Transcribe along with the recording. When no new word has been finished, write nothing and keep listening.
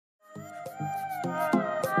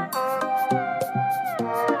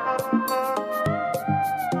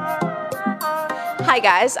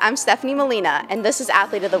guys, I'm Stephanie Molina, and this is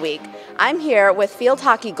Athlete of the Week. I'm here with field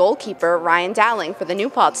hockey goalkeeper Ryan Dowling for the New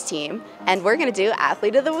Paltz team, and we're going to do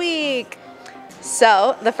Athlete of the Week.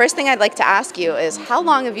 So, the first thing I'd like to ask you is, how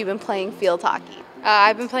long have you been playing field hockey?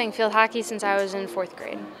 I've been playing field hockey since I was in 4th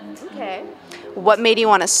grade. Okay. What made you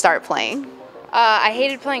want to start playing? I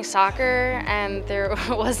hated playing soccer, and there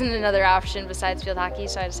wasn't another option besides field hockey,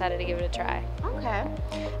 so I decided to give it a try. Okay.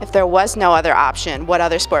 If there was no other option, what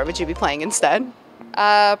other sport would you be playing instead?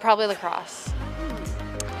 Probably lacrosse.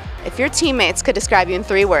 If your teammates could describe you in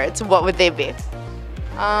 3 words, what would they be?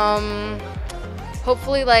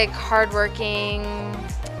 Hopefully like hardworking,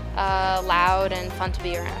 loud, and fun to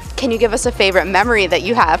be around. Can you give us a favorite memory that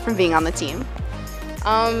you have from being on the team?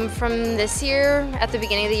 From this year, at the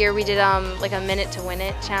beginning of the year, we did like a minute to win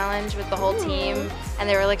it challenge with the whole team, and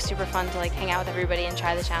they were like super fun to like hang out with everybody and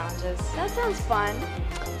try the challenges. That sounds fun.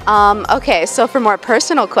 Okay, so for more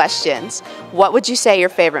personal questions, what would you say your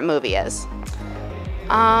favorite movie is?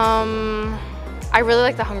 I really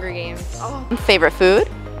like the Hunger Games. Oh. Favorite food?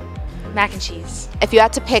 Mac and cheese. If you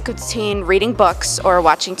had to pick between reading books or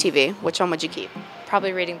watching TV, which one would you keep?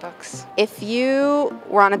 Probably reading books. If you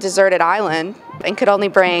were on a deserted island and could only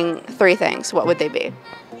bring 3 things, what would they be?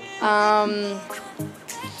 I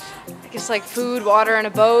guess like food, water, and a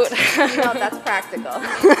boat. No, that's practical.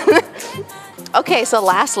 Okay, so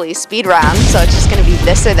lastly, speed round. So it's just going to be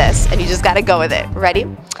this or this, and you just got to go with it. Ready?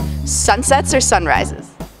 Sunsets or sunrises?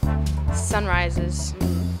 Sunrises.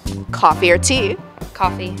 Coffee or tea?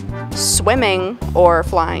 Coffee. Swimming or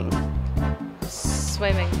flying?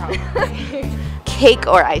 Swimming, probably. Cake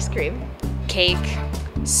or ice cream? Cake.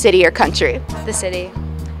 City or country? The city.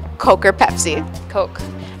 Coke or Pepsi? Coke.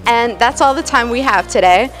 And that's all the time we have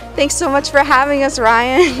today. Thanks so much for having us,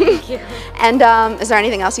 Ryan. Thank you. And is there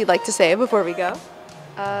anything else you'd like to say before we go?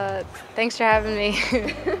 Thanks for having me.